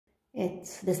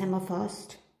It's December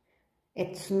 1st.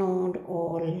 It snowed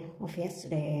all of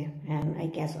yesterday and I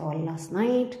guess all last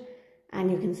night. And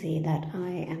you can see that I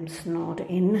am snowed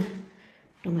in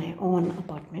to my own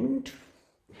apartment.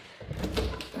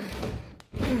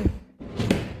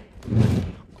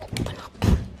 Open up.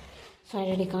 So I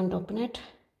really can't open it.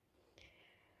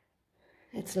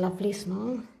 It's lovely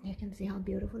snow. You can see how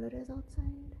beautiful it is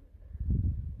outside.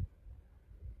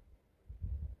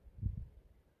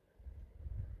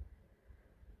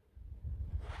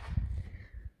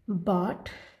 But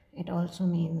it also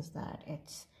means that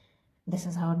this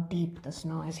is how deep the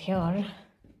snow is here.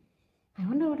 I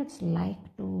wonder what it's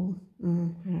like to, I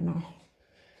don't know.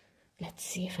 Let's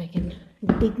see if I can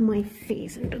dig my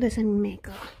face into this and make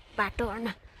a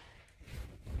pattern.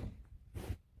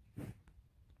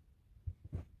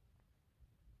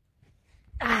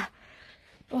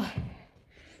 Oh,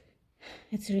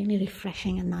 it's really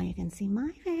refreshing, and now you can see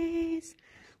my face.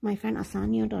 My friend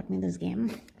Asanya taught me this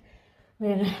game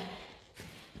where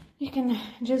you can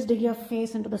just dig your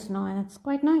face into the snow, and it's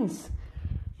quite nice.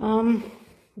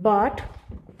 But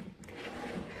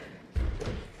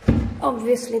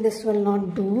obviously this will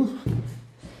not do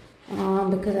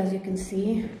because, as you can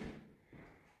see,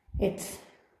 it's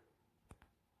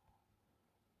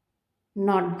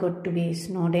not good to be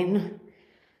snowed in.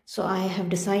 So I have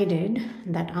decided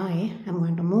that I am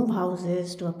going to move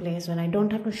houses to a place where I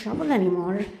don't have to shovel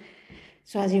anymore.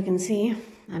 So as you can see,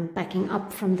 I'm packing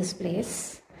up from this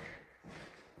place,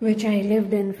 which I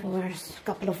lived in for a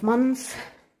couple of months.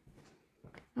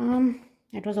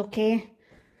 It was okay,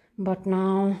 but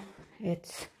now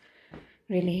it's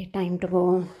really time to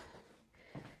go,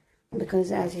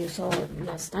 because as you saw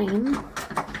last time,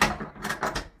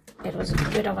 it was a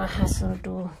bit of a hassle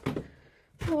to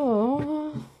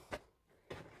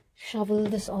shovel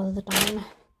this all the time.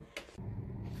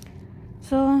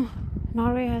 So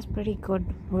Norway has pretty good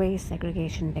waste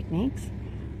segregation techniques,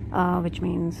 which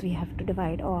means we have to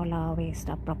divide all our waste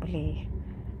up properly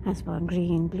as per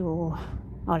green, blue,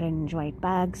 orange, white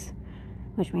bags,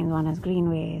 which means one has green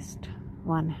waste,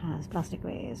 one has plastic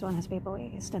waste, one has paper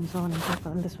waste, and so on and so forth.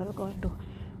 And this will go into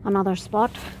another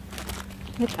spot,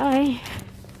 which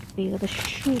these are the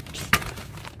chutes.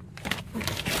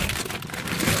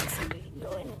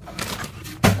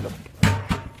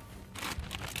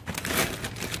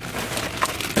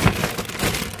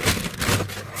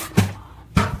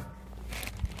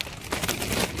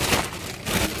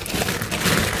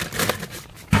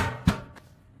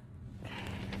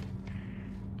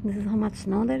 This is how much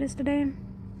snow there is today.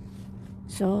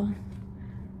 So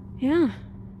yeah,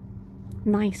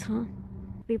 nice, huh?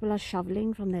 People are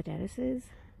shoveling from their terraces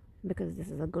because this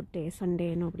is a good day,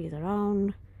 Sunday, nobody's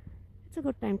around. It's a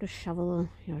good time to shovel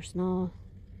your snow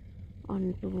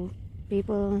onto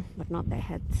people, but not their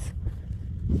heads.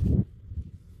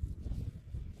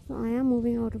 So I am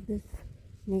moving out of this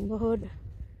neighborhood.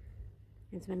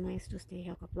 It's been nice to stay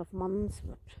here a couple of months,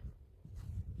 but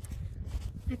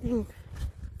I think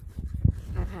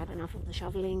I've had enough of the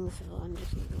shoveling, so I'm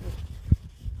just going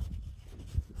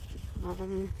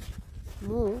to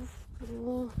move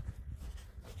to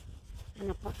an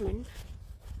apartment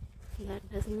that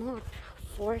does not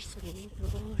force me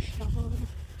to shovel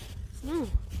snow.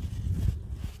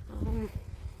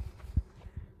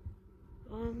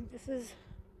 This is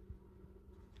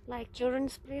like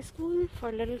children's play school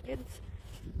for little kids.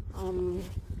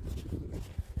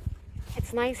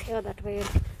 It's nice here that way.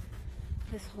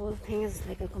 This whole thing is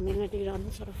like a community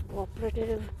run sort of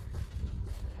cooperative,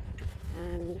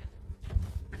 and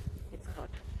it's got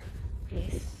a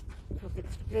place for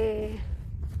kids to play.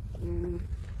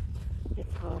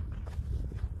 It's got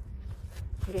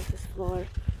places for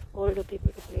older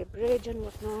people to play bridge and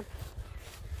whatnot,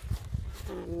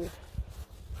 and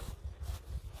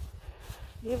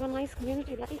we have a nice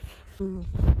community life.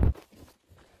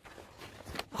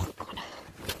 Oh god.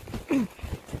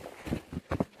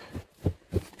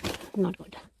 Not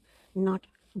good. Not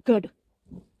good.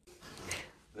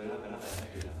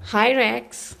 Hi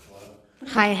Rex.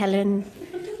 Hi Helen.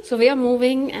 So we are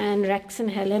moving, and Rex and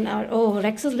Helen are... Oh,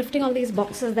 Rex is lifting all these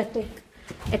boxes that take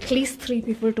at least 3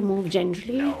 people to move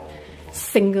generally,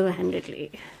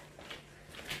 single-handedly.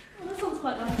 Well, that sounds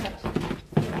quite nice, actually.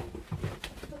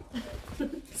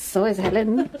 So is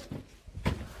Helen.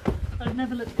 I've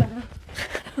never looked better.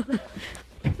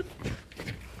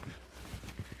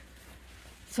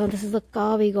 So this is the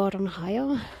car we got on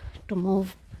hire to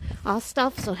move our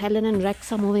stuff. So Helen and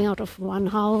Rex are moving out of one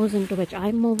house into which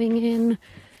I'm moving in.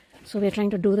 So we're trying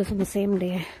to do this on the same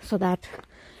day so that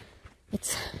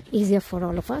it's easier for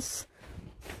all of us.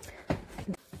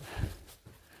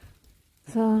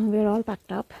 So we're all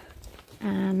packed up.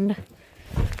 and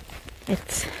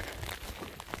it's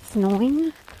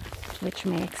snowing, which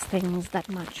makes things that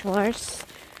much worse.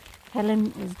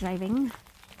 Helen is driving.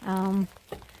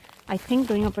 I think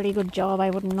doing a pretty good job. I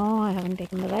wouldn't know. I haven't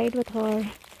taken the ride with her.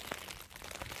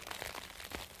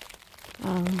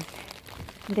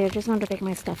 They just want to take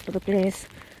my stuff to the place,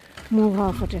 move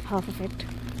half of it,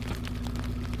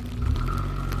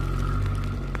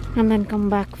 and then come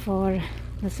back for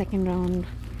the second round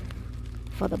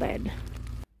for the bed.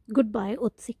 Goodbye,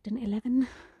 Utsikten 11.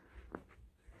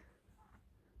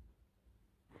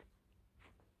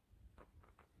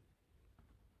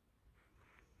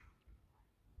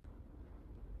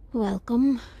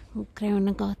 Welcome,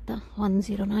 Kreonagata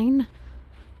 109.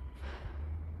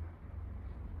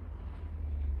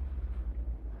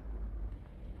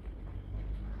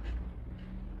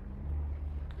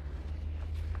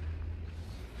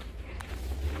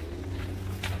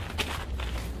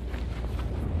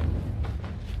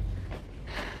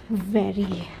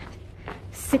 Very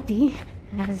city,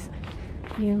 as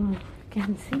you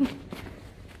can see,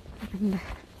 and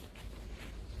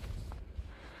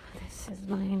this is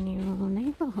my new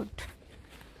neighborhood.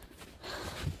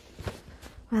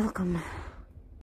 Welcome.